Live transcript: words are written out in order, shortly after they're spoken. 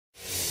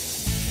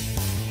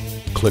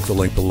Click the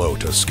link below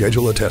to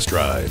schedule a test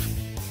drive.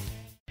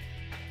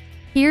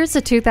 Here's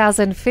a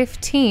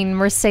 2015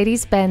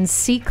 Mercedes-Benz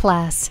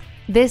C-Class.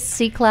 This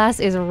C-Class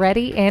is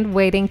ready and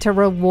waiting to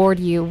reward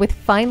you with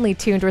finely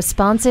tuned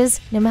responses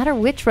no matter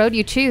which road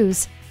you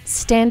choose.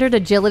 Standard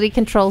agility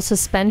control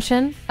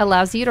suspension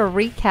allows you to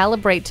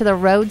recalibrate to the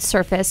road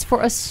surface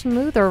for a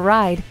smoother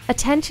ride.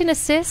 Attention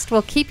assist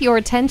will keep your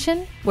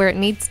attention where it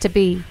needs to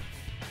be.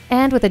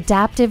 And with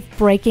adaptive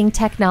braking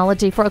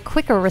technology for a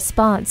quicker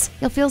response,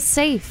 you'll feel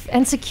safe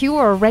and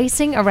secure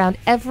racing around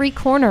every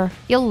corner.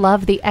 You'll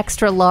love the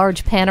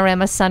extra-large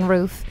panorama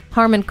sunroof,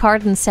 Harman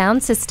Kardon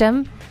sound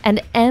system,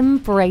 and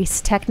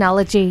M-Brace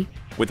technology.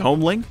 With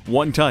HomeLink,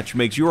 one touch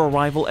makes your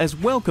arrival as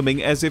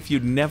welcoming as if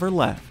you'd never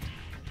left.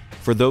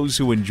 For those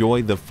who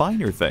enjoy the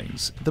finer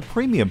things, the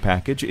premium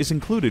package is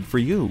included for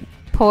you.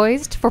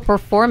 Poised for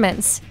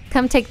performance.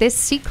 Come take this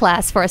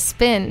C-Class for a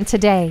spin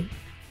today.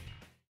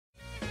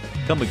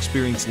 Come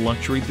experience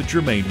luxury the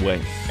Germain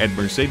way at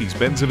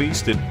Mercedes-Benz of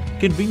Easton,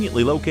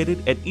 conveniently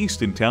located at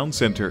Easton Town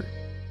Center.